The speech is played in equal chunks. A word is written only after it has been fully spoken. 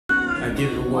I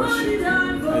give you worship.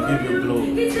 I give you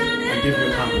glory. I give you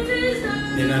honor.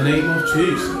 In the name of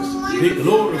Jesus, be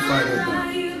glorified, O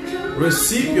God.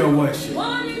 Receive your worship.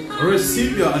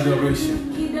 Receive your adoration.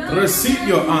 Receive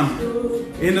your honor.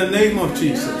 In the name of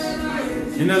Jesus.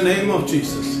 In the name of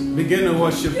Jesus. Begin to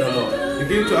worship the Lord.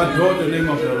 Begin to adore the name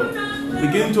of the Lord.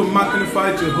 Begin to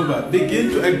magnify Jehovah. Begin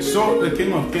to exalt the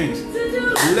King of Kings.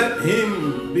 Let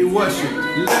him be worshipped.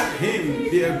 Let him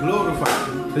be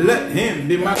glorified. Let him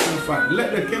be magnified.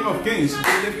 Let the King of Kings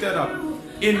be lifted up.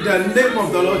 In the name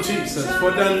of the Lord Jesus.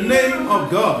 For the name of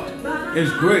God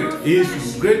is great. He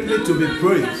is greatly to be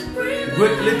praised.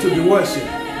 Greatly to be worshipped.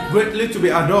 Greatly to be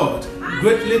adored.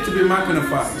 Greatly to be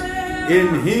magnified.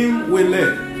 In him we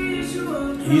live.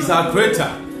 He is our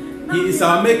creator. He is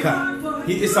our maker.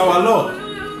 He is our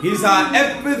Lord. He is our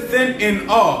everything in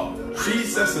all.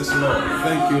 Jesus is Lord.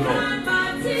 Thank you, Lord.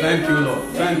 Thank you, Lord.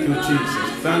 Thank you,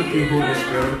 Jesus. Thank you, Holy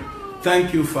Spirit.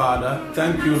 Thank you, Father.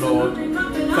 Thank you, Lord.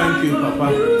 Thank you,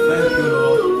 Papa. Thank you,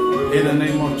 Lord. In the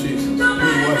name of Jesus, we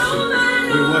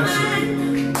worship. We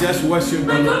worship. Just worship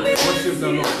the Lord. Worship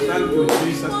the Lord. Thank you,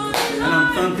 Jesus. And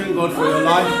I'm thanking God for your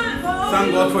life.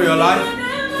 Thank God for your life.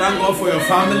 Thank God for your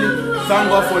family. Thank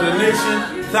God for the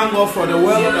nation. Thank God for the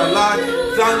world at large.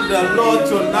 Thank the Lord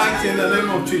tonight in the name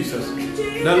of Jesus.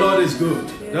 The Lord is good.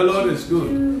 The Lord is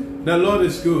good. The Lord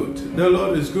is good. The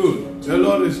Lord is good. The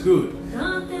Lord is good.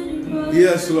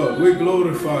 Yes, Lord. We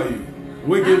glorify you.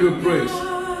 We give you praise.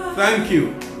 Thank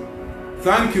you.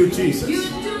 Thank you, Jesus.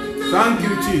 Thank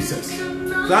you, Jesus.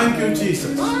 Thank you,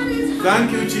 Jesus.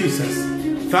 Thank you,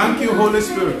 Jesus. Thank you, Holy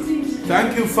Spirit.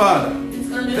 Thank you, Father.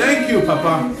 Thank you,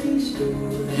 Papa.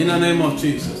 In the name of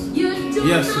Jesus.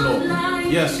 Yes, Lord.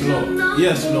 Yes, Lord.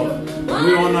 Yes, Lord.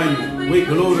 We honor you. We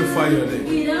glorify your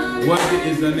name. Worthy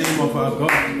is the name of our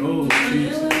God. Oh,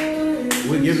 Jesus.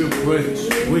 We give you praise.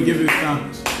 We give you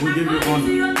thanks. We give you honor.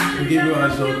 We give you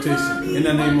exaltation. In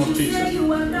the name of Jesus.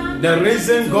 The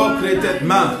reason God created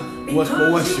man was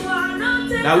for worship.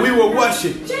 That we will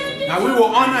worship. That we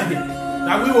will honor him.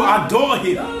 That we will adore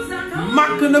him.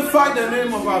 Magnify the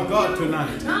name of our God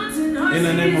tonight. In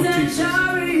the name of Jesus.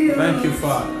 Thank you,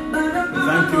 Father.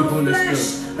 Thank you, Holy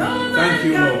Spirit. Thank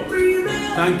you, Lord.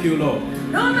 Thank you, Lord.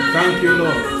 Thank you,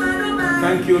 Lord.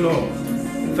 Thank you, Lord.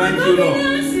 Thank you, Lord.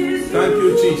 Thank you,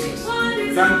 Jesus.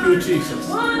 Thank you, Jesus.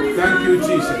 Thank you,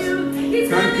 Jesus.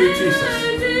 Thank you, Jesus.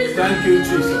 Thank you,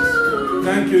 Jesus.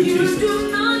 Thank you, Jesus.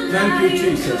 Thank you,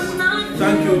 Jesus.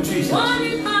 Thank you, Jesus.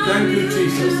 Thank you,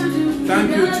 Jesus. Thank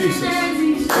you, Jesus.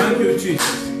 Thank you,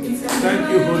 Jesus. Thank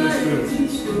you, Holy Spirit.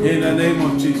 In the name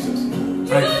of Jesus.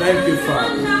 I thank you,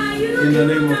 Father. In the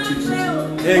name of Jesus.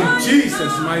 In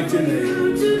Jesus' mighty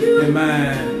name.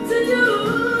 Amen.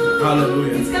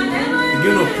 Hallelujah.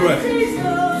 Begin to pray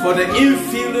for the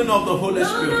infilling of the Holy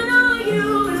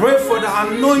Spirit. Pray for the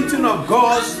anointing of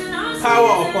God's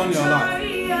power upon your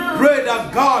life. Pray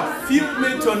that God fill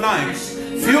me tonight.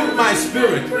 Fill my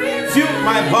spirit. Fill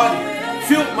my body.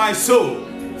 Fill my soul.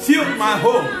 Fill my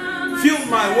home. Fill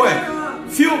my work.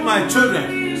 Fill my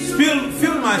children.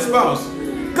 Fill my spouse.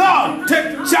 God,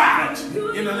 take charge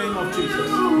in the name of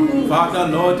Jesus. Father,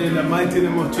 Lord, in the mighty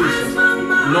name of Jesus.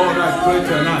 Lord, I pray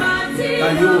tonight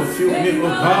that you will fill me, oh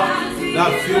God.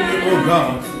 That fill me, oh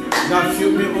God. That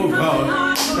fill me, oh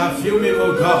God. That fill me,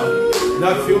 oh God.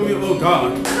 That fill me, oh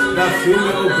God. That fill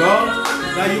me, oh God.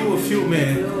 That you will fill me.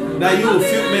 That you will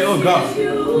fill me, oh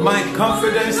God. My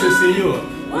confidence is in you.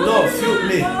 Lord, fill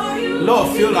me. Lord,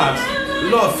 fill us.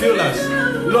 Lord, fill us.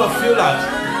 Lord, fill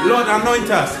us. Lord, anoint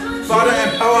us. Father,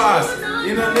 empower us.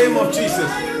 In the name of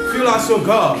Jesus. Fill us, oh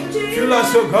God. Fill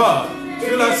us, oh God.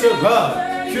 Fill us, oh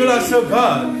God. Fill us, oh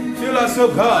God. Fill us,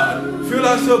 oh God. Fill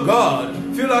us, oh God.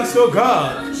 Fill us, oh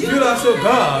God. Fill us, oh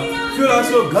God. Fill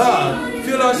us, oh God.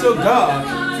 Fill us, oh God.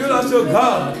 Fill us, oh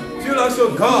God. Fill us,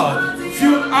 oh God.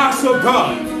 Fill us, oh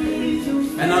God.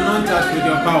 And anoint us with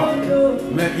your power.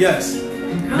 Yes.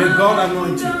 May God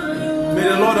anoint you. May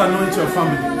the Lord anoint your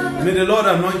family. May the Lord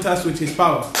anoint us with his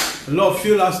power. Lord,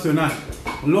 fill us tonight.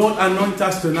 Lord, anoint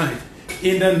us tonight.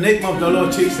 In the name of the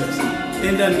Lord Jesus.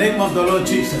 In the name of the Lord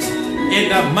Jesus. In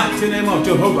the mighty name of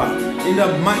Jehovah. In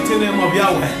the mighty name of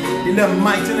Yahweh. In the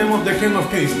mighty name of the King of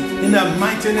Kings. In the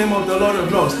mighty name of the Lord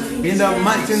of Lords. In the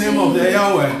mighty name of the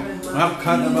Yahweh.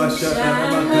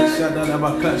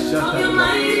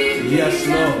 Yes,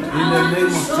 Lord. In the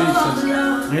name of Jesus.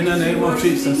 In the name of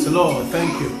Jesus. Lord,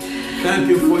 thank you. Thank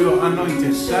you for your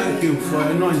anointing. Thank you for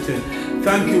anointing.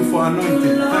 Thank you for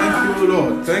anointing. Thank you,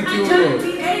 Lord. Thank you, Lord.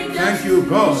 Thank you,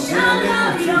 God. In the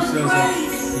name of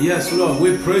Jesus. Yes, Lord.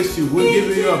 We praise you. We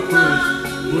give you your praise.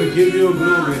 We give you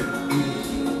glory.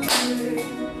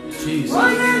 Jesus. You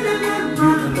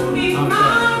alone.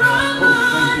 Oh,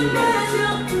 thank you. you,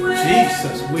 Lord.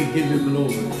 Jesus, we give you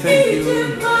glory. Thank you.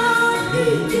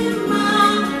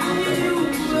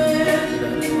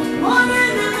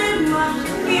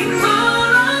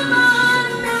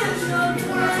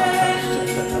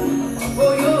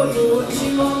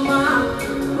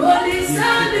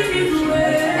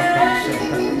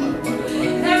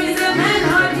 There is a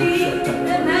melody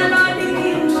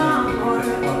in my heart.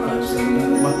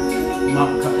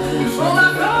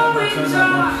 Overflowing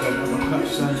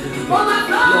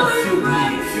Lord, fill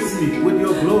me with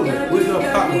your glory, with your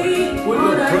power, with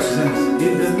your presence.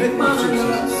 In the name of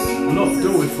Jesus, Lord, do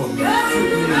it for me. Fill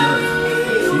me, Lord.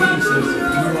 Jesus,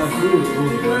 you are good,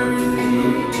 oh God.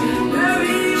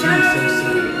 Jesus,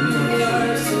 you are good.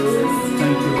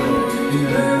 Thank you, Lord. In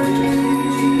the name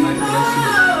of Jesus, I bless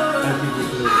you. I give you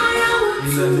glory.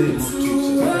 In the name of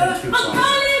Jesus, thank you, Father.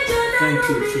 Thank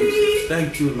you, Jesus.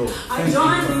 Thank you, Lord. Thank you,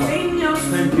 Papa.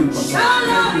 Thank you, Papa.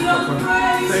 Thank you, Papa.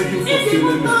 Thank you for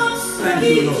filling me. Thank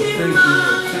you, Lord. Thank you, Lord. Thank you,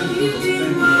 Lord. Thank you,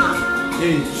 Lord.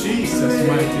 In Jesus'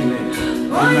 mighty name.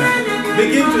 Amen.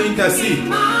 Begin to intercede.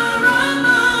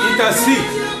 Intercede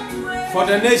for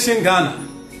the nation Ghana.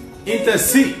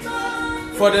 Intercede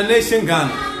for the nation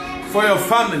Ghana. For your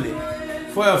family.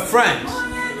 For your friends.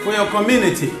 For your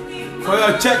community. For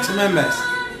your church members.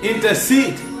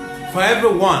 Intercede for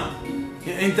everyone.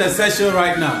 Intercession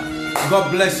right now. God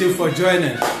bless you for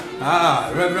joining.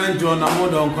 Reverend John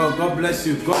Amodonko, God bless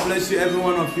you. God bless you, every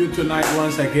one of you tonight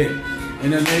once again.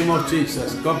 In the name of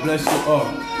Jesus, God bless you all.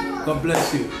 God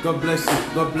bless you. God bless you.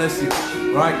 God bless you.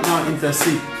 Right now,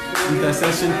 intercede.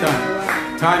 Intercession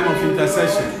time. Time of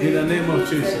intercession. In the name of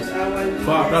Jesus.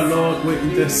 Father, Lord, we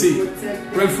intercede.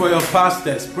 Pray for your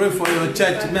pastors. Pray for your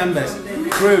church members.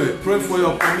 Pray for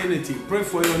your community. Pray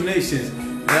for your nations.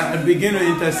 Begin to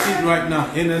intercede right now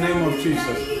in the name of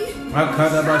Jesus.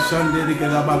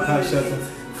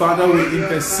 Father, we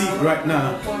intercede right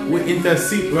now. We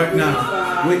intercede right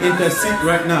now. We intercede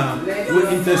right now. We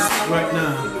intercede right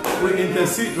now. We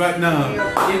intercede right now.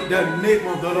 In the name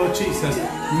of the Lord Jesus,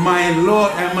 my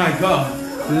Lord and my God,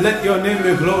 let your name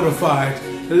be glorified.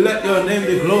 Let your name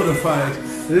be glorified.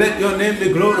 Let your name be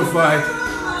glorified.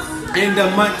 In the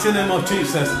mighty name of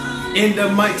Jesus. In the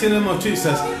mighty name of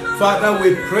Jesus. Father,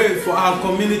 we pray for our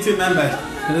community members.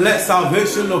 Let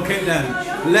salvation locate them.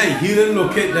 Let healing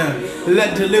locate them.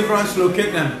 Let deliverance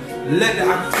locate them. Let the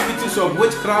activities of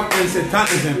witchcraft and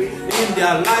satanism in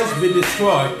their lives be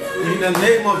destroyed. In the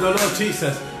name of the Lord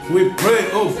Jesus, we pray,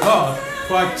 oh God,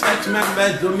 for our church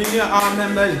members, Dominion Arm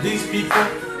members, these people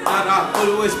that are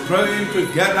always praying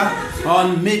together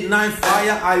on midnight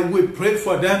fire. We pray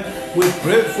for them. We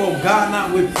pray for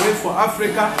Ghana. We pray for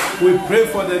Africa. We pray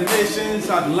for the nations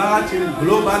at large and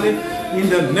globally. In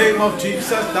the name of Jesus,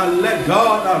 that let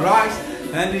God arise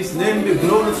and his name be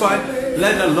glorified.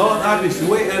 Let the Lord have his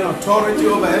way and authority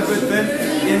over everything.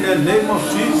 In the name of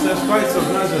Jesus Christ of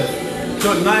Nazareth.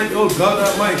 Tonight, oh God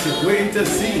Almighty, we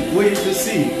intercede. We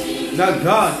intercede. That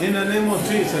God, in the name of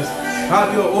Jesus,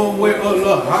 have your own way, oh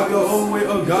Lord. Have your own way,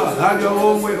 oh God. Have your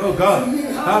own way, oh God.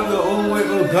 Have your own way,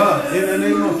 oh God. In the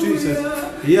name of Jesus.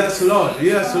 Yes, Lord.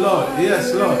 Yes, Lord.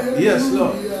 Yes, Lord. Yes,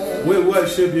 Lord. We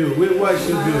worship you. We worship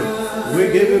you.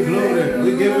 We give you glory.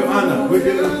 We give you honor. We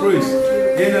give you praise.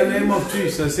 In the name of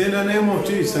Jesus. In the name of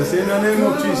Jesus. In the name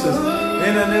of Jesus.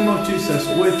 In the name of Jesus.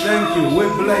 We thank you. We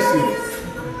bless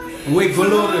you. We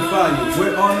glorify you.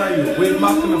 We honor you. We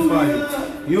magnify you.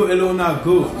 You alone are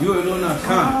good. You alone are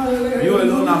kind. You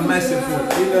alone are merciful.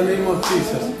 In the name of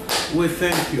Jesus, we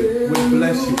thank you. We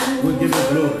bless you. We give you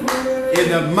glory. In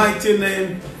the mighty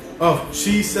name of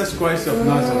Jesus Christ of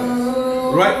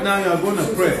Nazareth. Right now you are going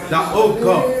to pray that, oh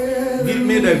God, give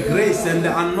me the grace and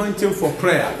the anointing for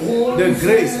prayer. The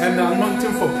grace and the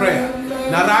anointing for prayer.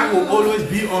 That I will always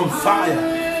be on fire.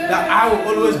 That I will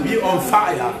always be on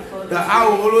fire. That I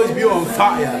will always be on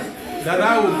fire. That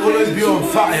I will always be on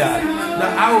fire.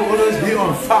 That I will always be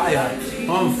on fire.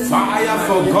 On fire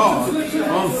for God.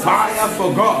 On fire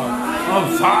for God. On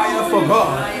fire for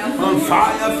God. On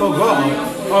fire for God.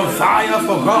 On fire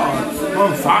for God.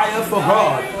 On fire for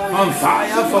God. On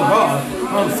fire for God.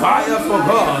 On fire for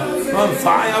God. On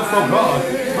fire for God.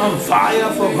 On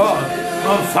fire for God.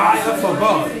 On fire for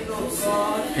God.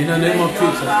 In the name of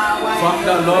Jesus,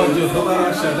 Father, Lord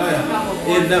Jehovah Shaddai,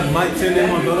 in the mighty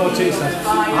name of the Lord Jesus,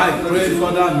 I pray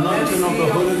for the anointing of the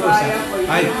Holy Ghost.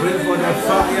 I pray for the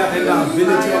fire and the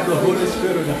ability of the Holy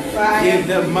Spirit. In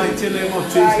the mighty name of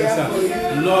Jesus,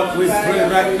 Lord, we pray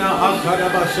right now.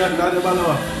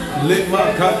 Lema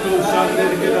kato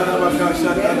shandere gedarabaka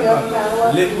shataraba.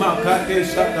 Lema kate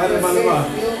shataraba.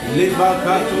 Lema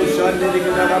kato shandere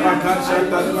gedarabaka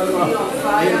shataraba.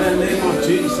 In the name of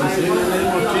Jesus, in the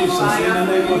name of Jesus, in the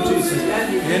name of Jesus,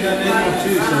 in the name of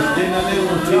Jesus, in the name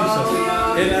of Jesus,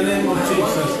 in the name of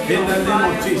Jesus, in the name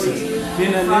of Jesus,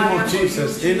 in the name of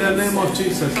Jesus, in the name of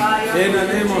Jesus, in the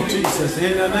name of Jesus,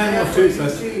 in the name of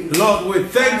Jesus. Lord, we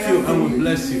thank you and we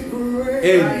bless you.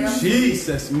 In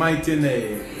Jesus' mighty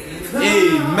name.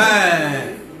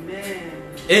 Amen.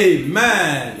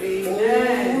 Amen.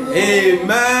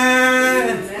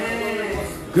 Amen.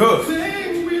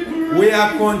 Good. We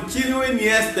are continuing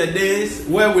yesterday's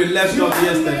where we left off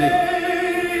yesterday.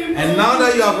 And now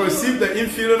that you have received the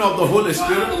infilling of the Holy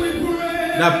Spirit,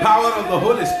 the power of the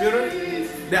Holy Spirit,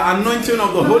 the anointing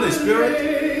of the Holy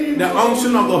Spirit, the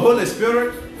unction of the Holy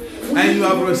Spirit, and you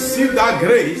have received that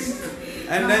grace,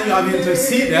 and then you have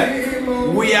interceded,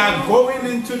 we are going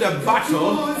into the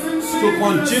battle to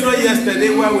continue yesterday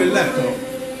where we left off.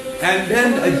 And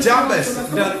then Jabez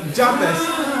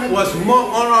was more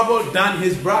honorable than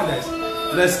his brothers.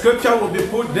 The scripture will be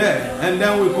put there, and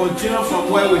then we continue from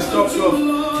where we stopped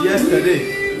off yesterday.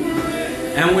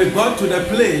 And we got to the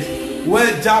place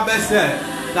where Jabez said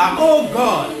that, oh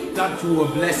God, that you will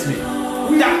bless me,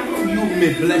 that you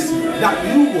may bless me, that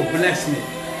you will bless me.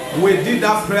 We did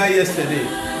that prayer yesterday.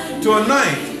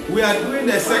 Tonight, we are doing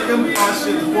the second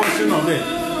portion of it.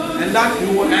 And that you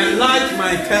will enlarge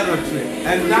my territory.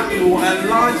 And that you will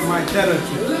enlarge my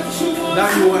territory.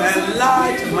 That you will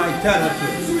enlarge my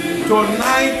territory.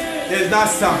 Tonight is that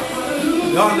psalm.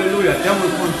 Hallelujah. Then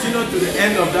we'll continue to the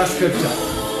end of that scripture.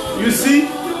 You see,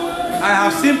 I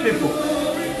have seen people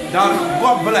that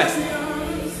got blessed.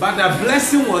 But the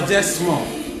blessing was just small.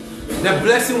 The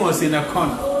blessing was in a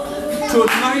corner.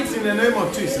 Tonight, in the name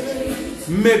of Jesus,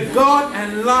 may God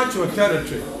enlarge your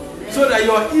territory so that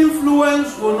your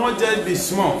influence will not just be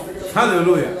small.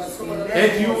 Hallelujah.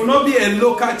 And you will not be a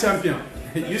local champion.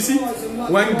 You see,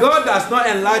 when God does not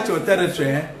enlarge your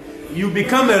territory, you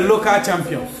become a local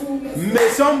champion. May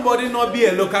somebody not be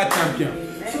a local champion.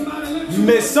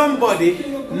 May somebody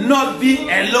not be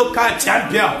a local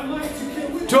champion.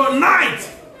 Tonight,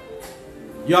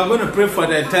 you are going to pray for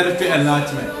the territory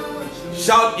enlargement.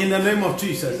 Shout in the name of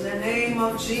Jesus. In the name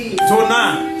of Jesus.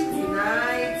 Tonight,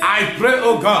 I pray,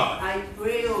 oh God,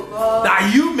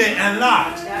 that you may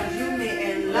enlarge,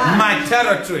 my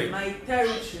territory,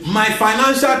 my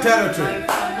financial territory,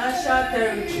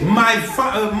 my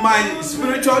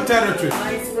spiritual territory,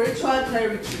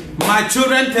 my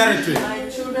children territory,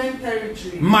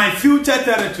 my future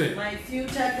territory,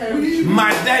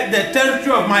 the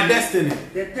territory of my destiny,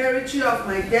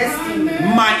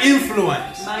 my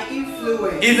influence,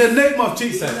 in the name of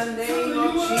Jesus.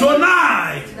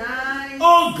 Tonight,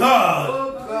 oh God,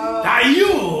 that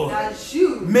you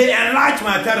may enlarge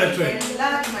my territory.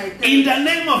 In the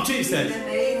name of Jesus,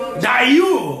 that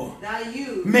you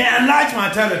may enlarge my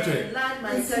territory.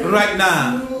 Right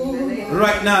now,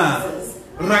 right now,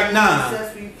 right now,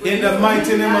 in the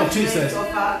mighty name of Jesus,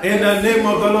 in the name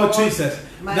of the Lord Jesus,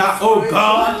 that, oh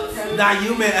God, that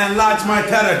you may enlarge my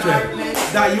territory,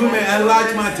 that you may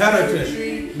enlarge my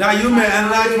territory, that you may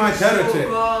enlarge my territory,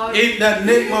 in the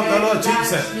name of the Lord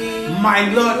Jesus,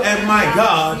 my Lord and my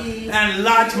God,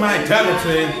 enlarge my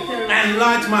territory,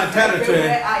 enlarge my territory,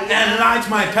 enlarge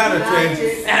my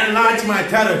territory, enlarge my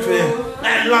territory,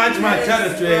 enlarge my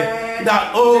territory,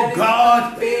 that, oh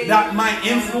God, that my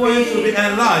influence will be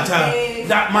enlarged,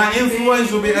 that my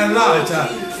influence will be enlarged,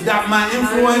 that my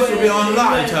influence will be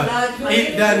enlarged,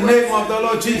 in the name of the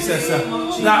Lord Jesus,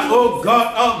 that, oh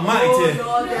God Almighty,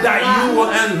 that you will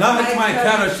enlarge my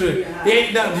territory,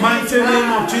 in the mighty name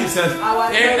of Jesus,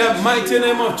 in the mighty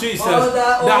name of Jesus,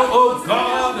 that, oh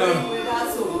God,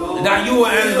 that you will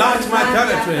enlarge my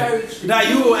territory, that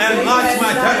you will enlarge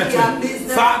my territory.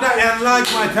 Father, enlarge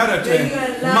my territory,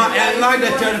 enlarge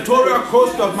the territorial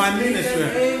coast of my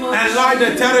ministry, enlarge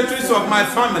the territories of my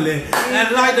family,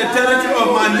 enlarge the territory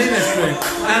of my ministry,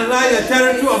 enlarge the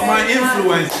territory of my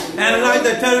influence, enlarge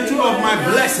the territory of my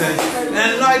blessings,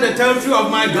 enlarge the territory of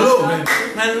my glory,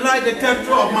 enlarge the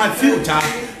territory of my future.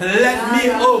 Let me,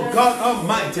 oh God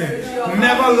Almighty,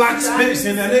 never lack space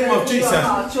in the name of Jesus.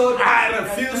 I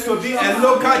refuse to be a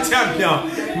local champion.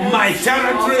 My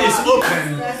territory is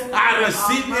open. I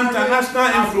receive international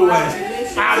influence.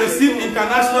 I receive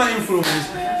international influence.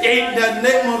 In the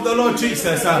name of the Lord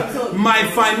Jesus, my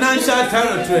financial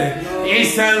territory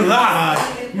is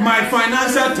enlarged. My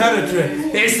financial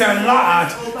territory is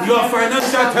enlarged. Your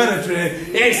financial territory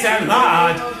is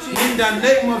enlarged. In the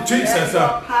name of Jesus.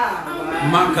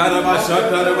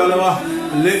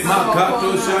 Let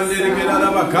Makato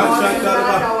Shandirigaba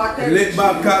Kashataraba. Let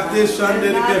Bakate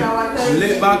Shandirigaba.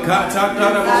 Let Bakata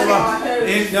Tarababa.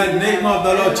 In the name of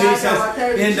the Lord Jesus,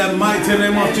 in the mighty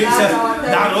name of Jesus,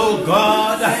 that oh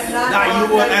God, that you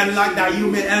will enlarge, that you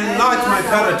may enlarge my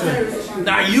territory.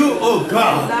 That you, oh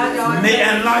God, may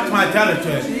enlarge my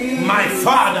territory. My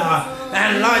Father,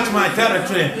 enlarge my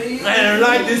territory.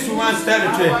 Enlarge this woman's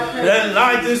territory.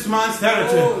 Enlarge this man's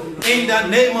territory. In the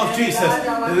name of Jesus,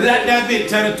 let there be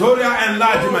territorial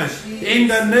enlargement. In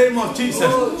the name of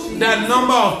Jesus, the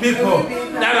number of people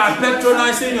that are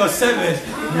patronizing your service,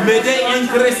 may they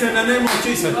increase in the name of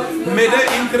Jesus. May they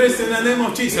increase in the name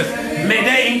of Jesus. May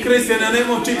they increase in the name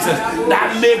of Jesus.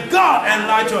 That may God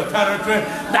enlarge your territory.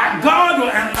 That God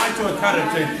will enlarge your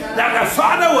territory. That the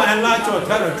Father will enlarge your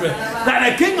territory. That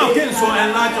the King of Kings will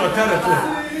enlarge your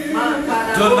territory.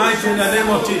 Tonight in the name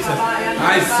of Jesus,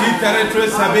 I see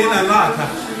territories being enlarged.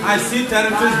 I see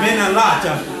territories being enlarged.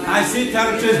 I see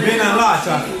territories being enlarged.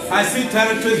 I see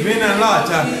territories being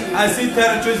enlarged. I see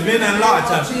territories being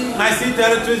enlarged. I see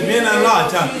territories being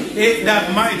enlarged. In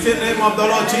the mighty name of the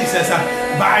Lord Jesus,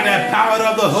 by the power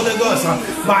of the Holy Ghost,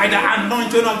 by the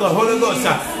anointing of the Holy Ghost,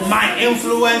 my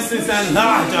influence is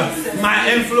enlarged. My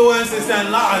influence is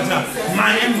enlarged.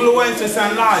 My influence is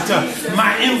enlarged.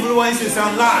 My influence is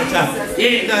enlarged.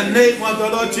 In the name of the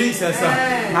Lord Jesus.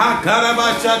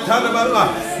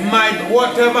 My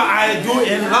whatever I do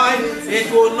in life,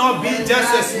 it will not be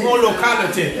just a small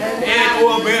locality. It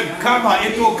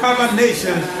will cover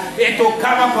nations. It will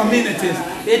cover communities.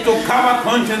 It will cover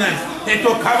continents. It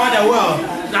will cover the world.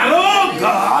 That, oh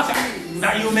God,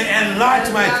 that you may enlarge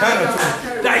my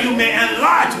territory. That you may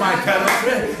enlarge my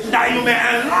territory. That you may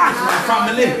enlarge my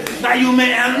family. That you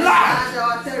may enlarge.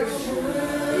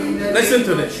 Listen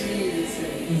to this.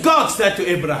 God said to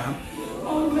Abraham,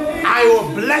 I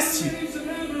will bless you,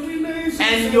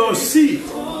 and your seed,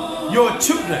 your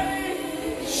children,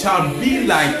 shall be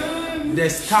like the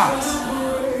stars,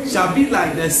 shall be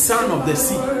like the sun of the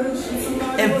sea,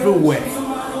 everywhere.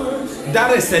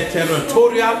 That is a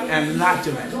territorial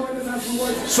enlargement.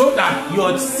 So that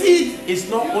your seed is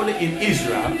not only in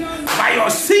Israel, but your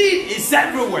seed is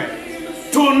everywhere.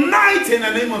 Tonight, in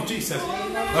the name of Jesus,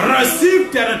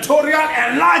 receive territorial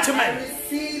enlargement.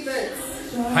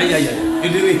 You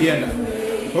didn't hear that.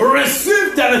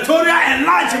 Receive territorial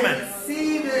enlargement.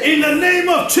 In the name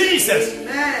of Jesus.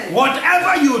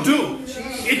 Whatever you do,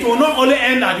 it will not only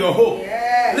end at your home.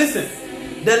 Listen,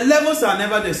 the levels are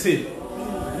never the same.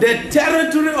 The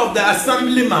territory of the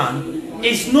assemblyman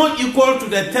is not equal to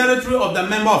the territory of the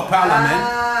member of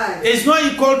parliament. It's not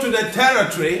equal to the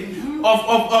territory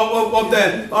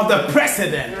of the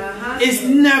president. It's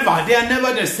never, they are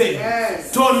never the same.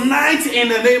 Tonight, in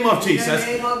the name of Jesus,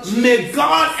 may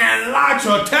God enlarge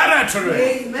your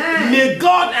territory. May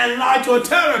God enlarge your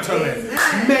territory.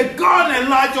 May God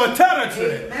enlarge your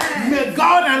territory. May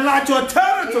God enlarge your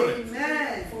territory.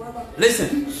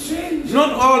 Listen,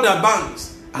 not all the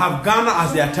banks have Ghana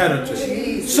as their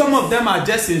territory. Some of them are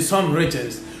just in some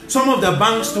regions. Some of the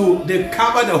banks too, they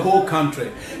cover the whole country.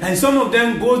 And some of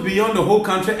them goes beyond the whole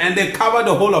country and they cover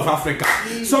the whole of Africa.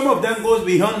 Some of them goes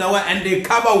beyond the world and they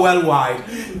cover worldwide.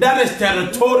 That is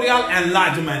territorial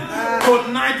enlargement.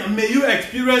 Tonight, may you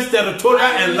experience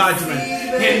territorial enlargement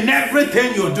in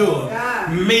everything you do.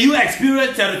 May you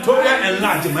experience territorial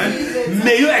enlargement.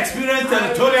 May you experience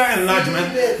territorial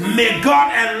enlargement. May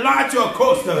God enlarge your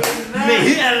coast. May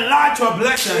He enlarge your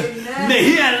blessing. May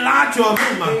He enlarge your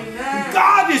home.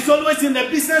 God is always in the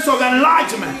business of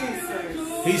enlargement.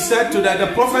 He said to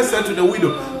the prophet said to the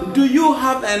widow, do you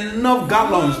have enough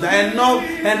gallons,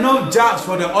 enough jars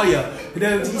for the oil?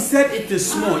 He said it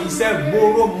is small. He said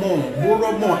borrow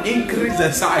more, increase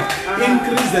the size,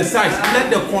 let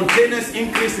the containers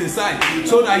increase in size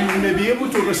so that you may be able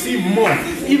to receive more.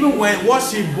 Even when what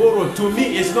she borrowed to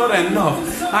me is not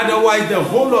enough. Otherwise the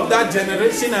whole of that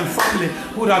generation and family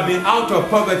would have been out of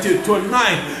poverty.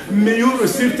 Tonight, may you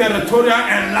receive territorial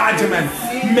enlargement.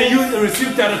 May you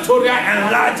receive territorial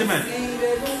enlargement.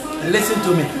 Listen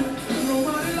to me.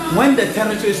 When the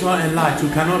territory is not enlarged, you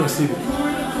cannot receive it.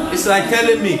 It's like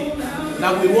telling me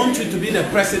that we want you to be the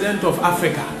president of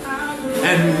Africa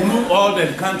and rule all the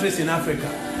countries in Africa.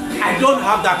 I don't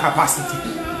have that capacity.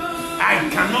 I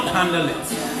cannot handle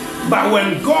it. But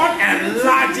when God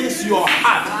enlarges your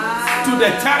heart to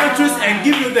the territories and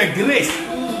gives you the grace,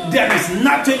 there is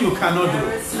nothing you cannot do.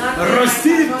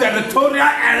 Receive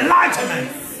territorial enlargement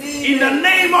in the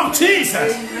name of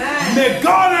Jesus. May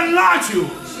God enlarge you.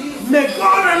 May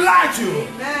God enlarge you.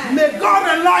 May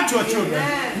God enlarge your children.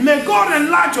 May God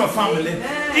enlarge your family.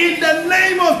 In the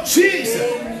name of Jesus.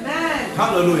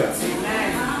 Hallelujah.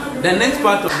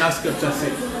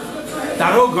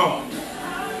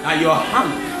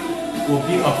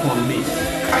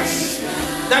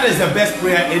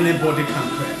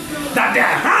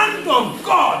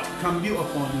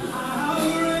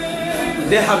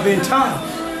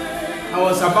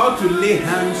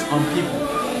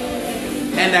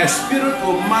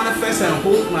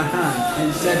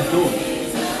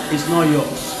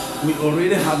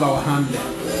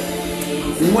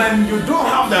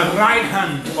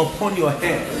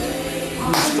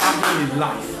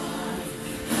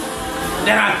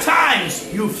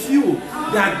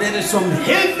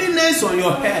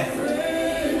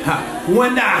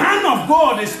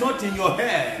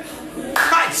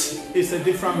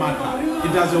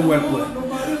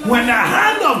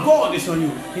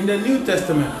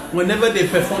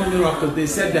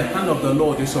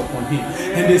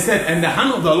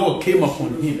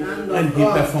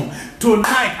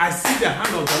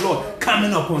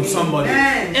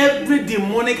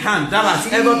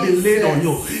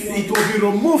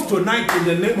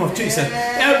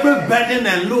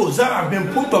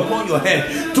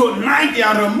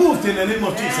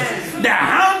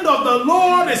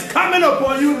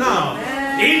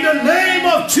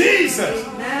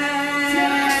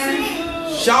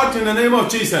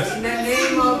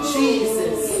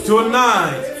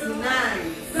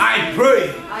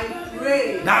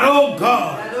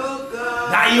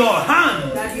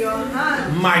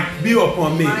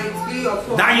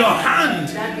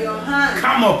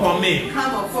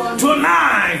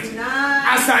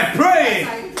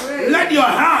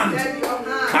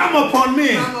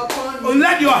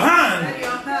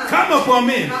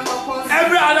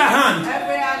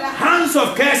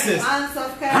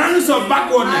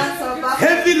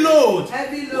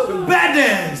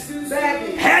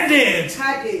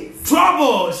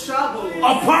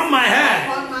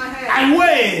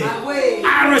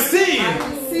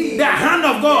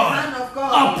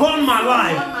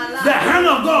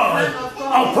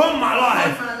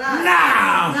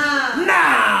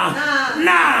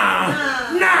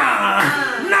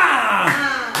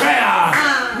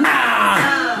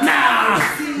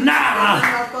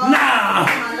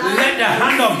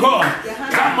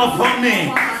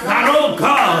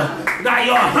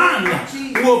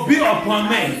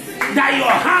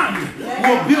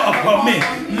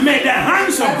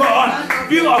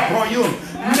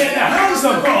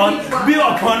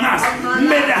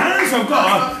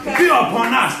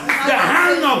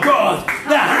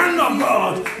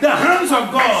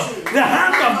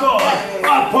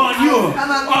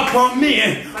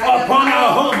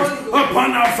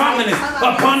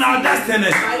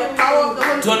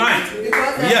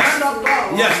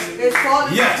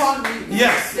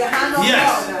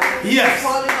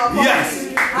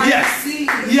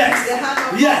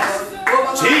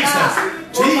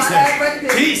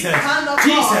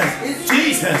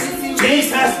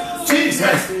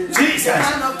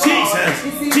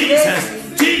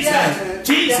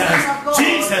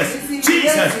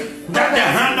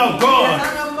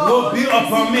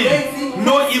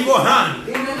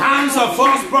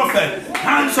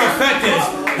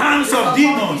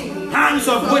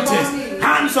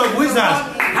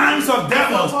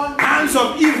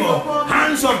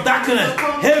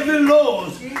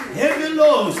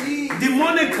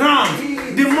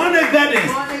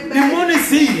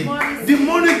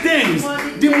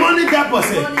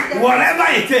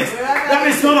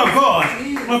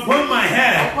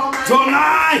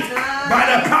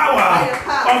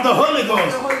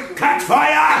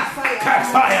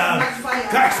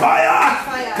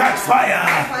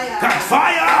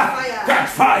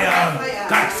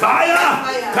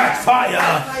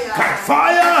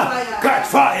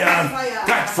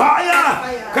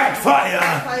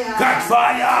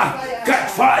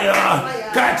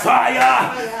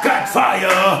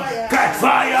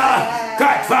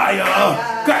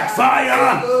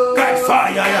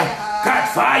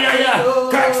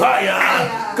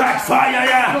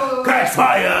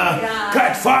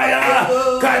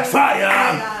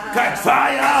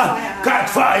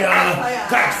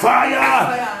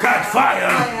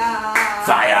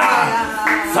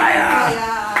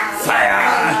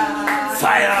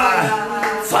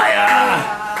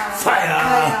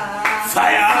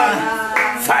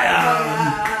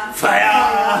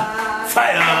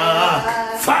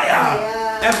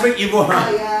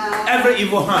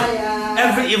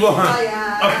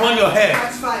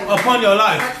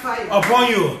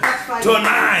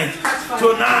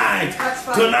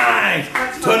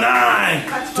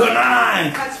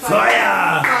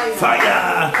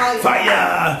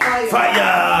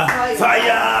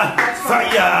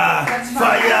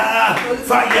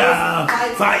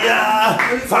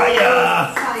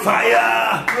 Fire!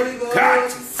 Fire!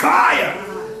 Catch fire!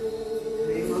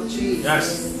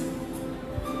 Yes.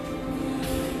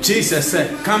 Jesus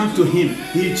said, come to him,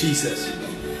 he Jesus,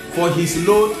 for his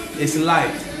load is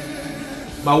light,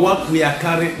 but what we are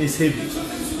carrying is heavy.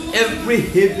 Every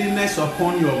heaviness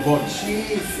upon your body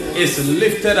is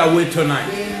lifted away tonight.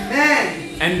 Amen.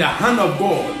 And the hand of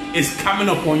God is coming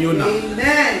upon you now.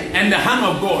 Amen. And the hand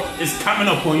of God is coming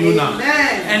upon you now.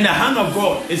 Amen. And the hand of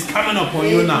God is coming upon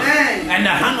you now. Amen. And the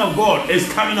hand of God is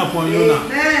coming upon you now.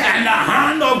 Amen. And the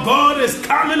hand of God is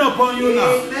coming upon you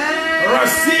now. Amen.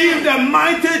 Receive the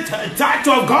mighty touch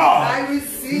of God. I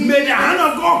receive. May the hand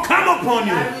of God come upon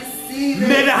you. I receive.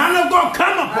 May the hand of God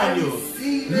come upon you.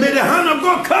 May the hand of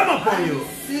God come upon you.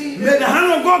 May the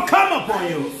hand of God come upon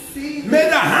you. May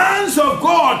the hands of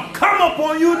God come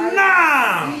upon you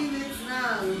now.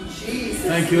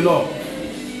 Thank you, Lord.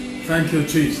 Thank you,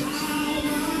 Jesus.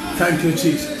 Thank you,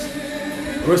 Jesus.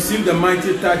 Receive the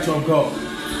mighty touch of God.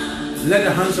 Let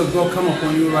the hands of God come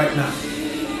upon you right now.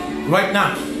 Right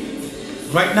now.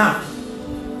 Right now.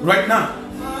 Right now.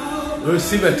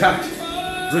 Receive a touch.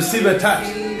 Receive a touch.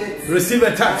 Receive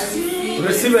a touch.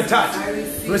 Receive a touch.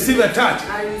 Receive a touch.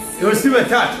 Receive a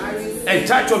touch. A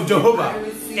touch of Jehovah.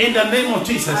 In the name of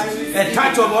Jesus. A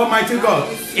touch of Almighty God.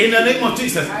 In the name of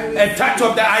Jesus. A touch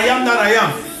of the I am that I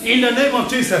am. In the name of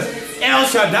Jesus. El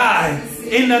Shaddai.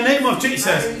 In the name of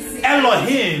Jesus.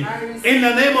 Elohim. In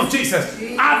the name of Jesus.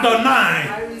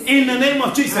 Adonai. In the name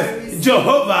of Jesus.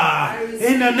 Jehovah.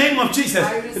 In the name of Jesus.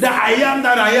 The I am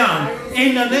that I am.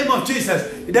 In the name of Jesus.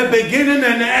 The beginning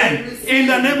and the end. In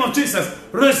the name of Jesus.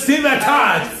 Receive a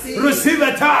touch. Receive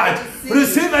a touch.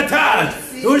 Receive a touch.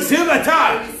 Receive a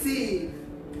touch.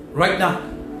 Right now.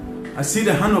 I see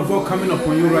the hand of God coming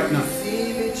upon you right now.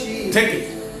 Take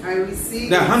it. I receive.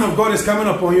 The hand of God is coming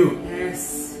upon you.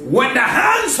 Yes. When the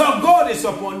hands of God is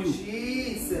upon you,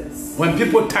 Jesus. when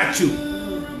people touch you,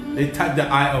 they touch the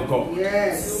eye of God.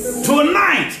 Yes.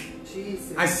 Tonight,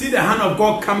 Jesus. I see the hand of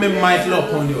God coming mightily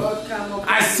upon you.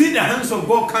 I see the hands of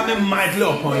God coming mightily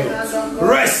upon you.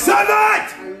 Receive it.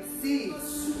 I receive.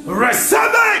 Receive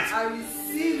it. I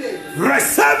receive it.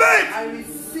 Receive it. I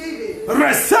receive it.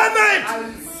 Receive I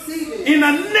it. receive it. In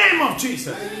the name of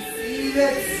Jesus. I receive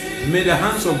it. May the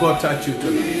hands of God touch you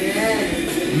tonight.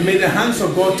 Yes. May the hands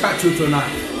of God touch you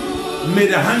tonight. May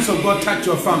the hands of God touch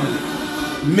your family.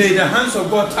 May the hands of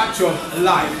God touch your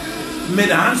life. May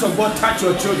the hands of God touch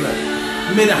your children.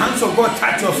 May the hands of God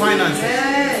touch your finances.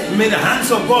 Amen. May the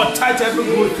hands of God touch every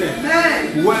good thing.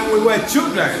 Amen. When we were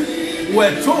children, we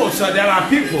were told so there are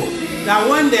people that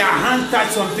when their hands touch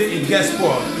something, it gets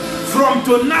spoiled. From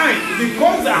tonight,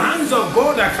 because the hands of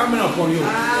God are coming upon you,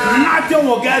 nothing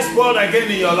will get spoiled again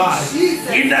in your life.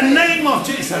 In the name of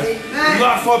Jesus, you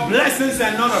are for blessings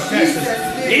and not of curses.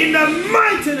 In the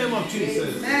mighty name of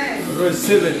Jesus,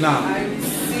 receive it now.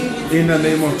 In the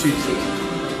name of Jesus.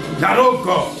 That, oh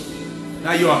God,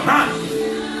 that your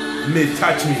hand may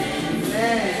touch me.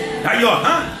 That your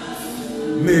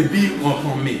hand may be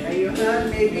upon me.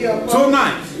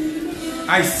 Tonight,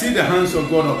 I see the hands of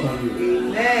God upon you.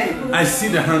 Amen. I see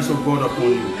the hands of God upon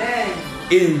you. Amen.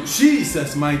 In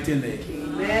Jesus' mighty name.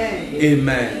 Amen.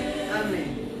 Amen.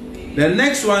 Amen. The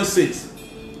next one says,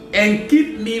 and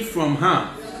keep me from harm.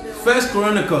 1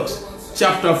 Chronicles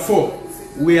chapter 4.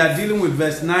 We are dealing with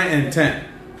verse 9 and 10.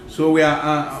 So we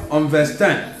are on verse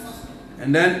 10.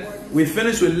 And then we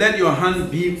finish with let your hand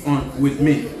be on with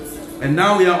me. And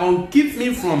now we are on keep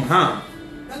me from harm.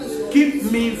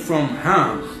 Keep me from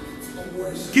harm.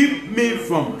 Keep me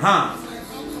from harm.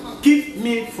 Keep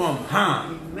me from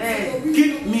harm. Amen.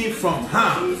 Keep me from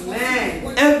harm.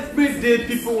 Amen. Every day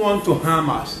people want to harm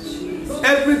us.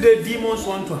 Every day demons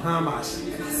want to harm us.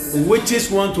 Witches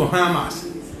want to harm us.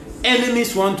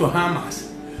 Enemies want to harm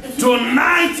us.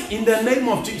 Tonight, in the name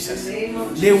of Jesus,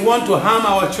 they want to harm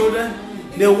our children.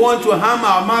 They want to harm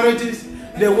our marriages.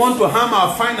 They want to harm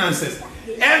our finances.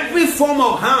 Every form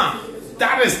of harm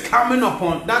that is coming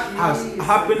upon, that has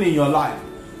happened in your life.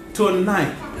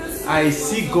 Tonight, I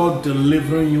see God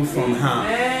delivering you from harm.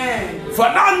 For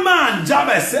that man,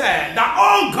 Jabez said that,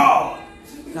 oh God,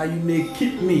 that you may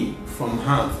keep me from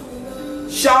harm.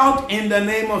 Shout in the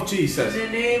name of Jesus. In the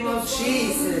name of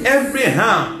Jesus. Every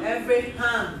harm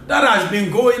that has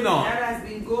been going on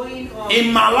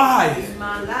in my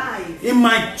life, in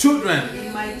my children,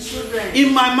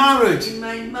 in my marriage,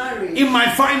 in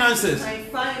my finances,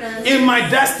 in my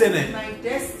destiny.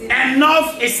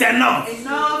 Enough is enough.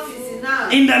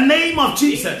 In the name of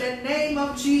Jesus.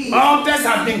 Altars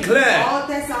have been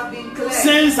cleared.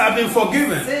 Sins have been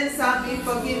forgiven.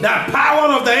 The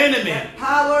power of the enemy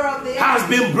has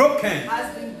been broken.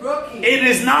 It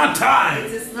is now time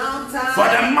for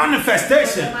the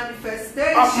manifestation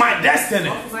of my destiny.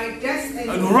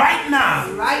 Right now,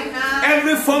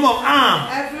 every form of harm,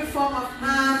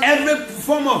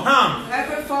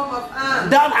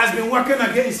 that has been working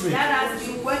against me,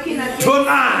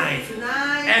 tonight,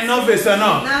 enough is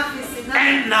enough.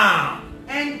 And now.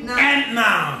 And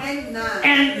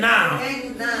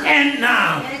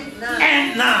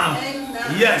now.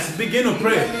 Yes, begin to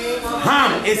pray.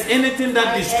 Harm is anything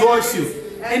that destroys you,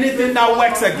 anything that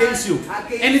works against you,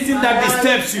 anything that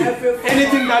disturbs you,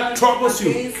 anything that troubles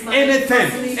you,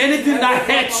 anything that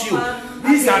hurts you.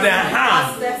 These are the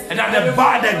harm. And that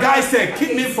the guy said,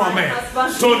 keep me from it.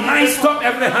 Tonight, stop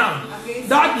every harm.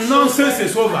 That nonsense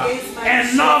is over.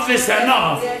 Enough is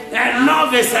enough.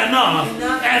 Enough is enough.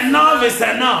 Enough is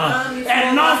enough.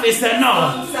 Enough is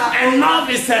enough. Enough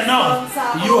is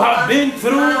enough. You have been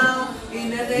through.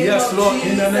 Yes, Lord,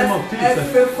 in the name of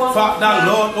Jesus. Father,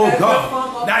 Lord, oh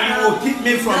God, that you will keep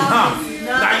me from harm.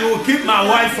 That you will keep my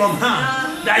wife from harm.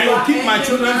 That you will keep my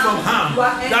children from harm.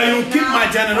 That you will keep my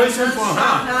generation from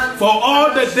harm. For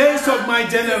all the days of my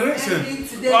generation,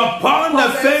 upon the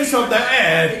face of the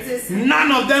earth,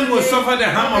 none of them will suffer the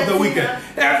harm of the wicked.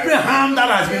 Every harm that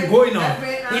has been going on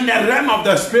in the realm of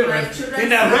the spirit, in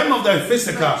the realm of the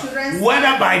physical,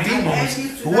 whether by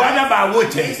demons, whether by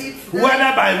witches,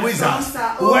 whether by wizards,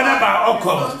 whether by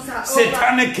occult,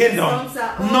 satanic kingdom,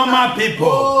 normal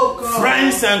people,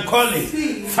 friends and colleagues,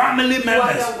 family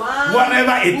members,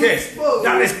 whatever it is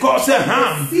that is causing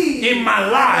harm in my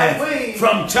life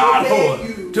from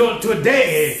childhood to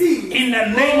today, in the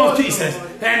name of Jesus.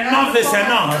 Enough is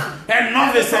enough.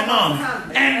 Enough is enough.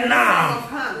 And now,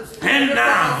 and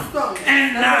now,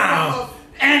 and now,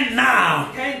 and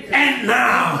now, and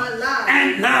now,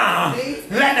 and now,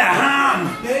 let the harm,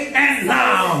 and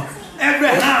now, every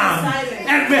harm,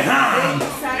 every harm,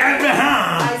 every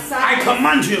harm, I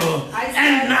command you,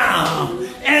 and now,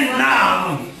 and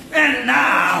now, and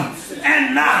now,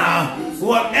 and now,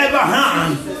 whatever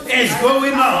harm is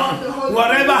going on,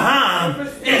 whatever harm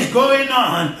is going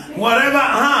on, whatever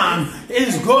harm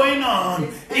is going on,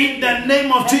 in the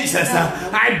name of Jesus,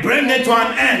 I bring it to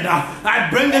an end. I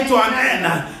bring it to an end.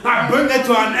 I bring it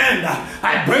to an end.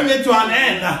 I bring it to an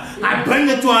end. I bring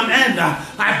it to an end.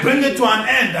 I bring it to an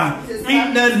end.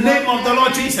 In the name of the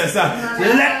Lord Jesus,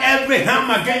 let every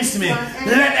harm against me,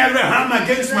 let every harm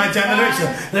against my generation,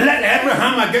 let every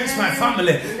harm against my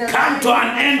family come to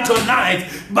an end tonight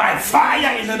by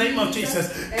fire in the name of Jesus.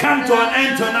 Come to an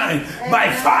end tonight by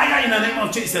fire in the name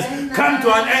of Jesus. Come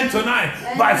to an end tonight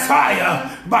by fire,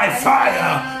 by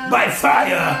fire, by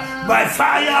fire, by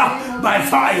fire, by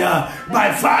fire,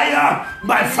 by fire,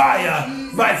 by fire,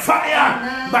 by fire,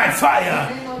 by fire,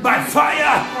 by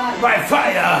fire, by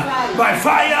fire, by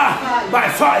fire, by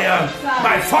fire,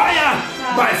 by fire,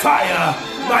 by fire,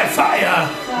 by fire,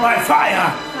 by fire,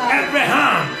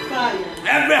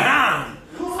 every harm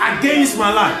against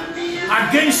my life,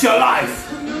 against your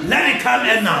life, let it come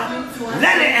end now.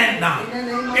 Let it end now.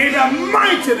 In the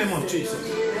mighty name of Jesus.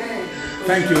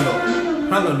 Thank you, Lord.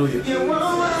 Hallelujah.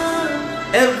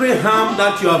 Every harm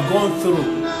that you have gone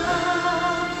through,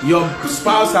 your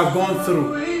spouse have gone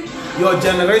through, your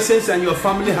generations and your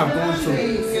family have gone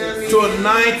through,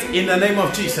 tonight in the name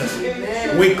of Jesus,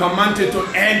 we command it to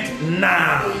end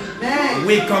now.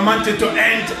 We command it to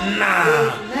end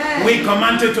now. We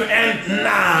command it to end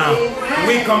now.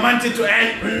 We command it to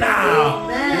end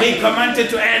now. We command it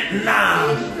to end now.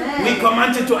 We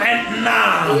command it to end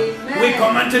now. We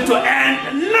command it to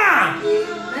end now.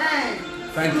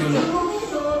 Thank you, Lord.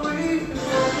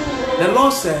 The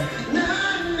Lord said,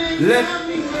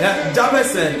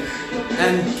 Jabez said,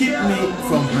 and keep me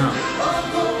from harm.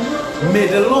 May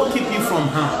the Lord keep you from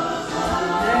harm.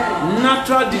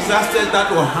 Natural disasters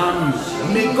that will harm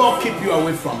you, may God keep you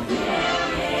away from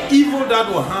it. Evil that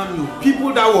will harm you,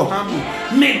 people that will harm you,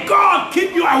 may God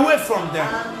keep you away from them.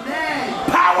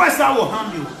 Powers that will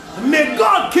harm you, may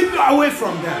God keep you away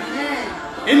from them.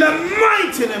 In the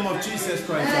mighty name of Jesus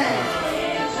Christ.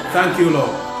 Thank you,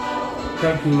 Lord.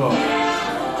 Thank you, Lord.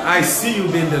 I see you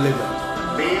being delivered.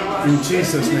 In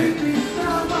Jesus' name.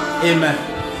 Amen.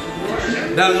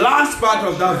 The last part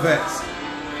of that verse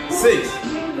says,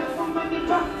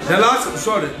 the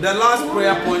last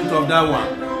prayer point of that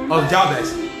one, of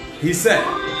Jabez, he said,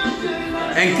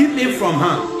 and keep me from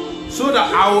harm, so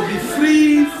that I will be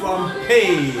free from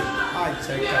pain.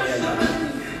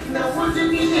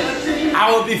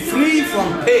 I will be free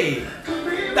from pain.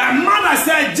 The mother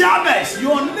said, Jabez,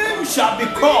 your name shall be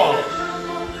called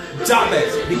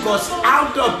Jabez, because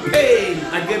out of pain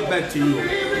I gave birth to you.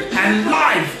 And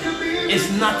life is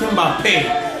nothing but pain.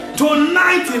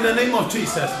 Tonight, in the name of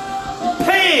Jesus,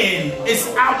 pain pain is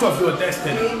out of your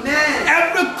destiny. Amen.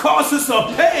 Every causes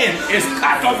of pain is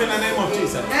cut off in the name of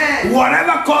Jesus. Amen.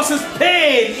 Whatever causes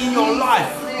pain in your life,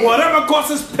 whatever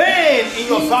causes pain in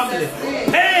your family,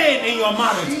 pain in your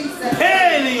marriage,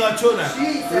 pain in your children,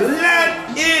 let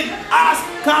us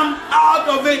come out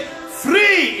of it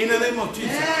free in the name of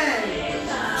Jesus.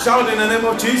 Shout in the name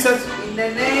of Jesus. In the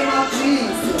name of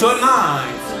Jesus.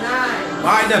 Tonight,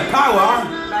 by the power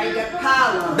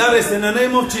that is in the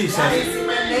name of Jesus,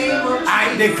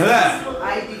 I declare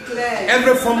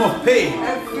every form of pain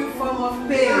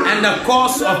and the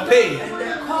cause of pain,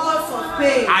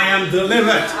 I am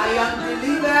delivered.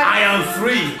 I am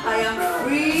free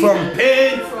from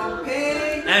pain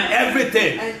and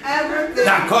everything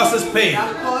that causes pain.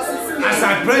 As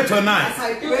I pray tonight,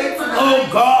 oh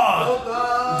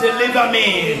God, deliver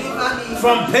me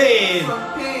from pain.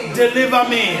 Deliver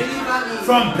me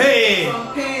from pain.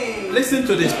 Listen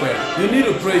to this prayer. You need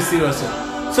to pray seriously.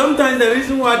 Sometimes the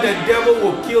reason why the devil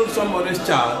will kill somebody's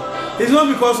child is not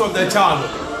because of the child,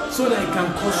 so that it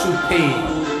can cause you pain.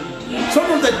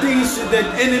 Some of the things the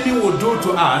enemy will do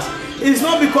to us is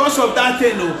not because of that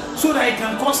thing, so that it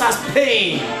can cause us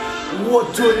pain.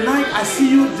 Tonight I see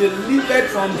you delivered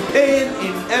from pain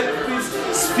in every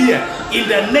sphere. In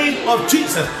the name of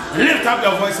Jesus, lift up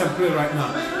your voice and pray right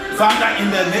now. Father, in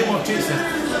the name of Jesus,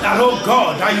 that oh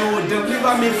God, that you will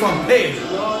deliver me from pain.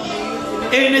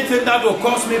 Anything that will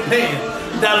cause me pain,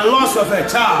 the loss of a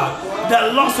child,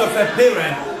 the loss of a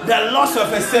parent, the loss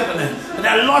of a sibling,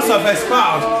 the loss of a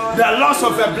spouse, the loss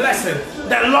of a blessing,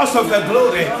 the loss of a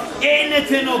glory,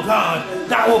 anything, oh God,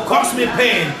 that will cause me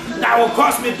pain, that will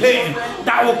cause me pain,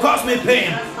 that will cause me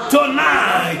pain.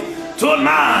 Tonight,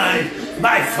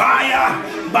 by fire,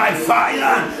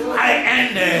 I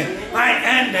end it.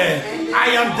 I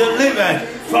am delivered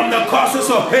from the causes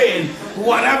of pain,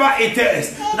 whatever it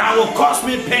is that will cause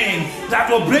me pain, that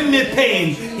will bring me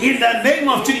pain. In the name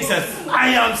of Jesus, I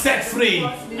am set free.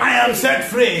 I am set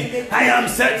free. I am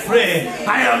set free.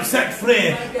 I am set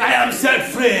free. I am set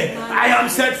free. I am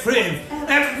set free.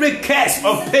 Every curse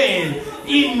of pain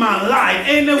in my life,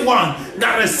 anyone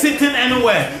that is sitting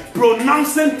anywhere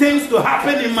pronouncing things to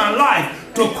happen in my life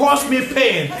to cause me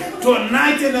pain,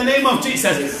 tonight in the name of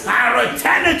Jesus, I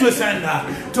return it to sender.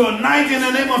 Tonight in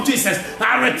the name of Jesus,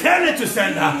 I return it to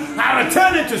sender. I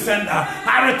return it to sender.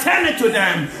 I return it to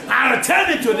them. I return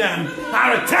it to them.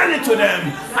 I return it to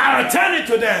them. I return it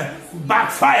to them.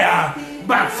 Backfire.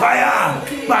 Backfire.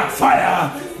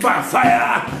 Backfire.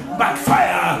 Backfire.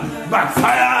 Backfire.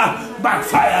 Backfire.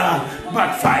 Backfire.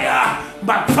 Backfire.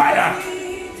 Backfire.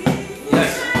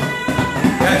 Yes.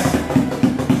 Yes.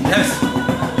 Yes.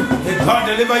 May God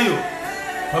deliver you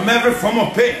from every form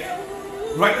of pain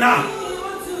right now.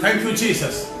 Thank you,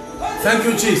 Jesus. Thank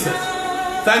you, Jesus.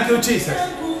 Thank you, Jesus.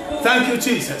 Thank you,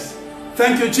 Jesus.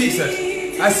 Thank you,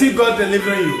 Jesus. I see God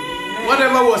delivering you.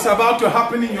 Whatever was about to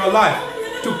happen in your life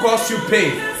to cause you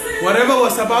pain, whatever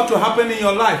was about to happen in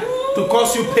your life to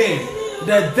cause you pain,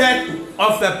 the death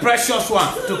of the precious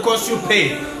one to cause you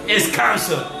pain is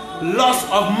cancelled. Loss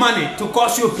of money to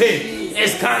cause you pain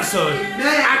is cancelled.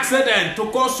 Accident to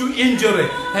cause you injury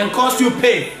and cause you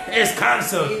pain is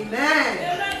cancelled.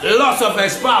 Loss of a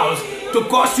spouse to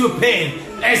cause you pain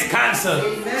is cancelled.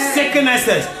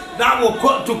 Sicknesses that will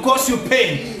to cause you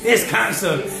pain is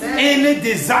cancelled. Any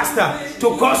disaster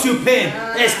to cause you pain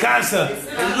is cancelled.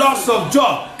 Loss of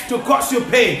job to cause you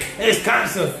pain is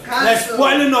cancelled. The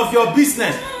spoiling of your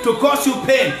business to cause you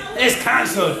pain is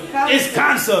cancelled. It's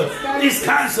cancelled. It's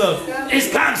cancelled. It's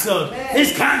cancelled.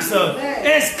 It's cancelled.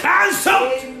 It's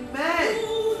cancelled.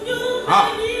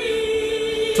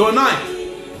 Tonight,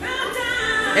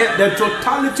 the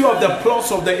totality of the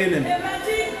plots of the enemy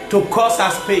to cause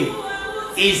us pain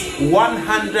is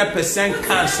 100%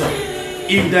 cancelled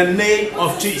in the name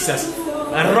of Jesus.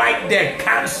 Right there,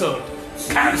 cancelled.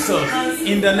 Cancelled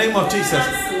in the name of Jesus.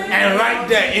 And right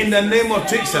there in the name of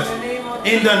Jesus,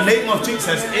 in the name of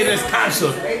Jesus, it is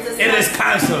cancelled. It is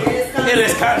cancelled. It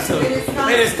is cancelled.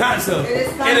 It is cancelled.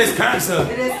 It is cancelled.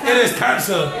 It is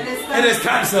cancelled. It is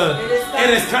cancelled. It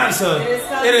is cancelled.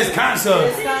 It is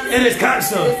cancelled. It is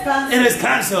cancelled. It is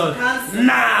cancelled.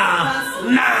 Now.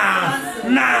 Now.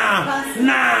 Now.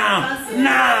 Now.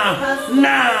 Now.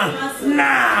 Now.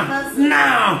 Now.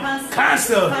 Now.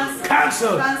 Cancel.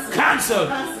 Cancel. Cancel.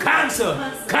 Cancel.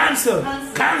 Cancel.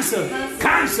 Cancel.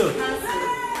 Cancel.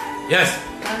 Yes.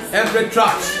 Every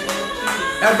traps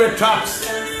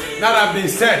that have been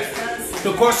set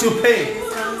to cause you pain.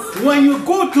 When you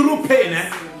go through pain,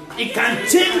 It can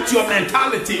change your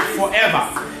mentality forever.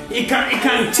 It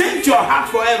can change your heart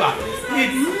forever.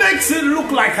 It makes it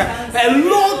look like a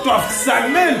load of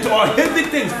cement or heavy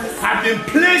things have been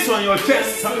placed on your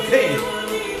chest. Pain.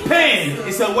 Pain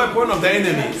is a weapon of the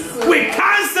enemy. We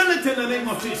cancel it in the name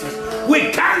of Jesus.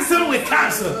 We cancel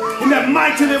in the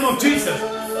mighty name of Jesus.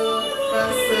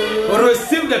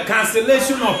 Receive the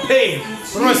cancellation of pain.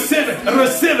 Receive it in the name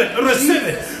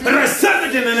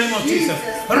of Jesus.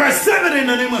 Receive it in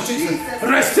the name of Jesus.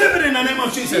 Receive it in the name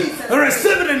of Jesus.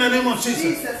 Receive it in the name of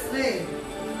Jesus.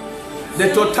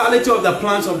 The totality of the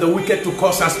plans of the wicked to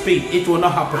cause us pain, it will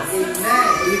not happen.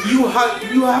 You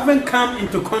haven't come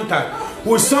into contact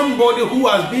with somebody who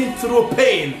has been through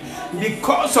pain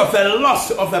because of the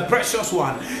loss of a precious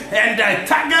one, and the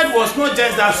target was not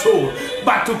just that soul,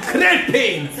 but to create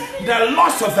pain, the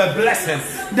loss of a blessing,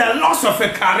 the loss of a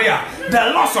career,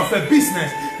 the loss of a business,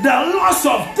 the loss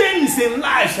of things in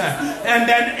life, and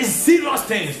then serious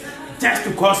things, just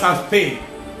to cause us pain.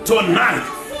 Tonight,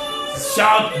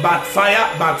 shout backfire,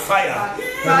 backfire,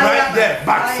 right there,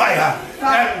 backfire.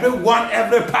 Everyone,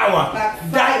 every power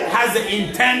that has the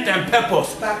intent and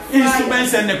purpose,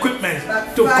 instruments and equipment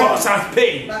to cause us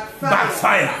pain,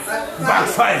 backfire,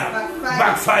 backfire,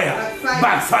 backfire,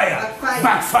 backfire,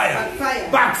 backfire,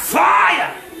 backfire.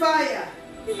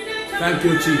 Thank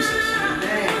you, Jesus.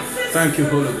 Thank you,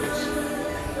 Holy Ghost.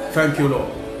 Thank you,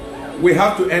 Lord. We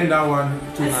have to end that one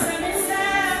tonight.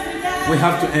 We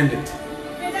have to end it.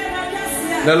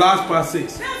 The last part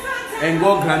says, and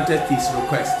God granted his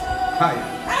request.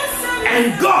 And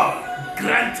God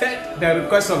granted the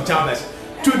request of Jabez.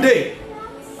 Today,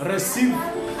 receive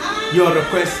your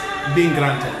request being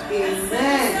granted.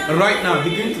 Amen. Right now,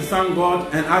 begin to thank God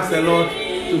and ask the Lord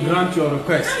to grant your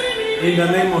request. In the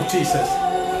name of Jesus.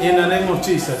 In the name of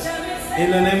Jesus. In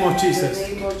the name of Jesus.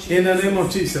 In the name of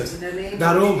Jesus.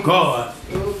 That, oh God,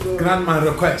 grant my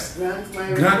request.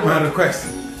 Grant my request.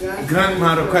 Grant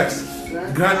my request.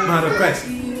 Grant my request.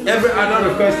 Every other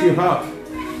request you have,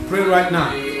 pray right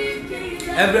now.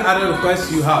 Every other request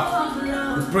you have,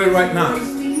 pray right now.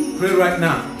 Pray right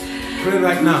now. Pray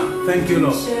right now. Thank you,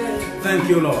 Lord. Thank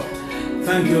you, Lord.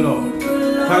 Thank you, Lord.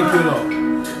 Thank you, Lord.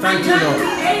 Thank you, Lord.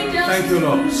 Thank you,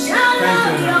 Lord. Thank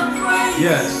you, Lord.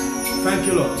 Yes. Thank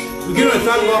you, Lord. Begin to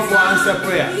thank God for answered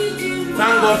prayer. Thank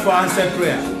God for answered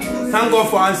prayer. Thank God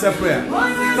for answered prayer.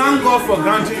 Thank God for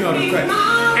granting your request.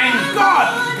 And God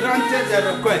granted the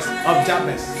request of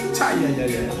Jabez.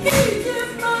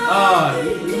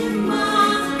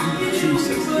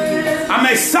 Jesus. I'm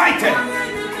excited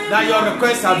that your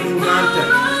requests have been granted.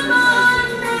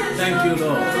 Thank you,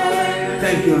 Lord.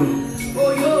 Thank you,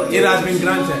 Lord. It has been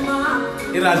granted.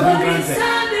 It has been granted.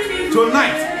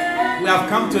 Tonight, we have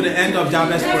come to the end of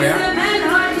Jabez's prayer.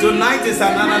 Tonight is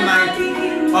another night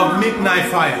of midnight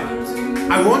fire.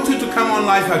 I want you to come on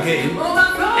live again,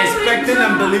 expecting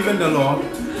and believing the Lord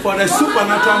for the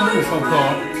supernatural move of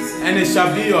God, and it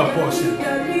shall be your portion.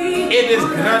 It is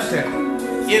granted.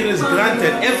 It is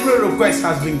granted. Every request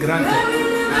has been granted.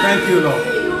 Thank you, Lord.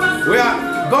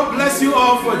 God bless you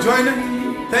all for joining.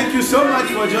 Thank you so much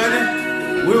for joining.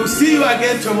 We will see you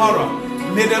again tomorrow.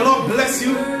 May the Lord bless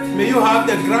you. May you have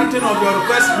the granting of your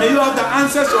request. May you have the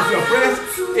answers of your prayers.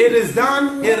 It is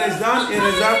done. It is done. It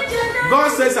is done.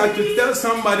 God says I should tell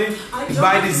somebody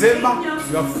by December,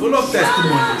 you are full of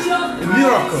testimonies. A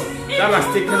miracle that has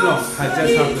taken long has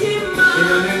just happened. In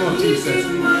the name of Jesus.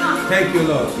 Thank you,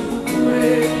 Lord.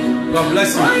 God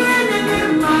bless you.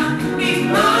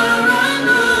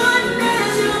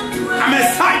 I'm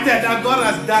excited that God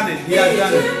has done it. He has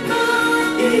done it.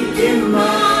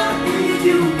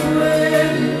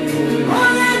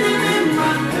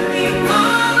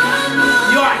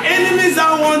 Your enemies, I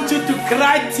want you to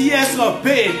cry tears of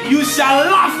pain. You shall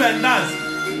laugh and dance.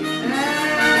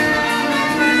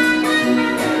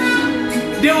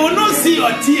 They will not see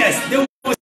your tears. They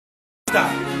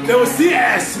will see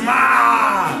a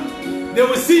smile. They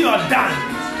will see your dance.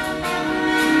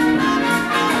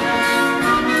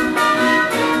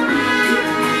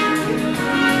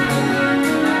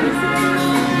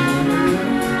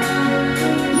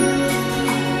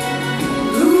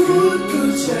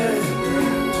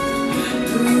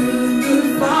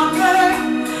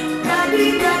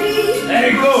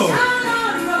 There you go.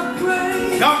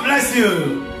 God bless you.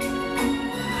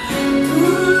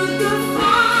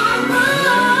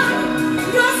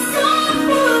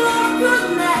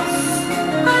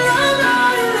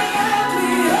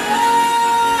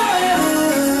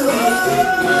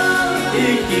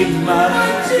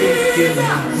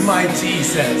 My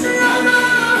Jesus.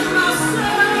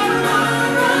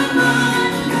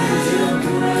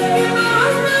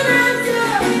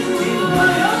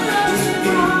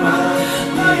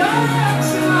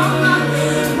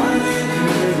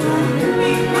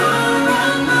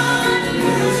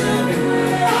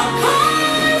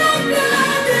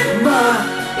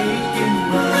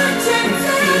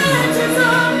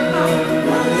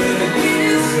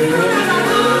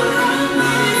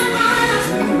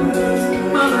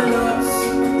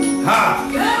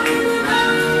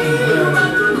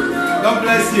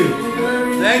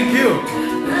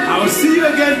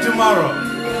 tomorrow.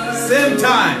 Same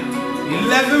time,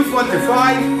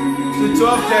 11:45 to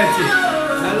 12:30.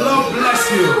 The Lord bless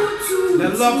you. The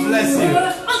Lord bless you.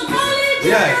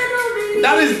 Yes.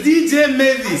 That is DJ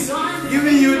Mavis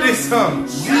giving you this song.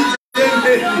 DJ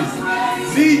Mavis.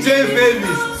 DJ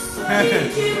Mavis.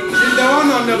 She's the one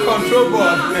on the control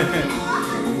board.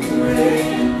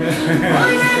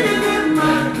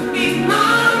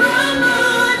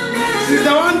 She's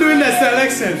the one doing the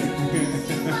selection.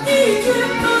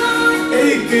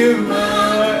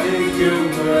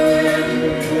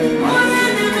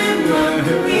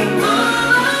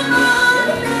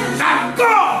 That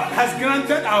God has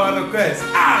granted our request.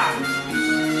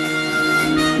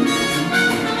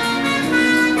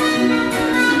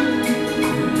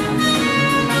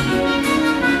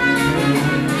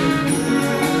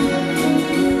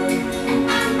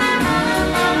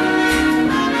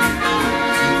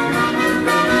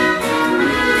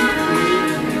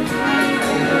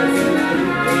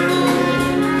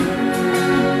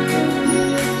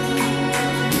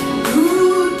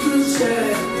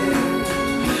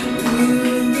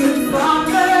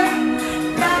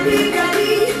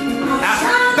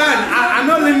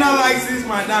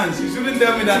 My dance. You shouldn't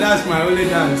tell me that that's my only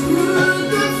dance.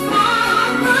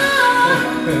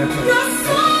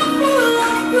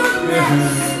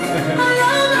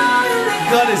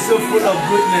 God is so full of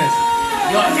goodness.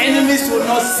 Your enemies will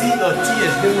not see your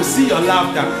tears, they will see your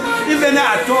laughter. Even though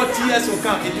I thought tears will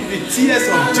come, it will be tears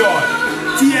of joy.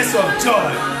 Tears of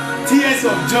joy. Tears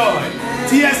of joy.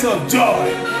 Tears of joy.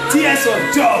 Tears of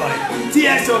joy.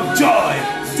 Tears of joy.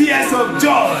 Tears of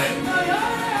joy.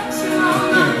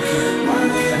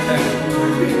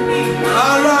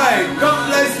 All right, God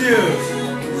bless you.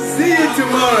 See you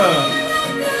tomorrow.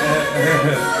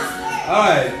 All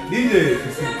right, DJ.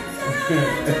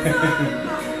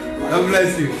 God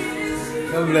bless you.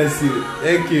 God bless you.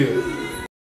 Thank you.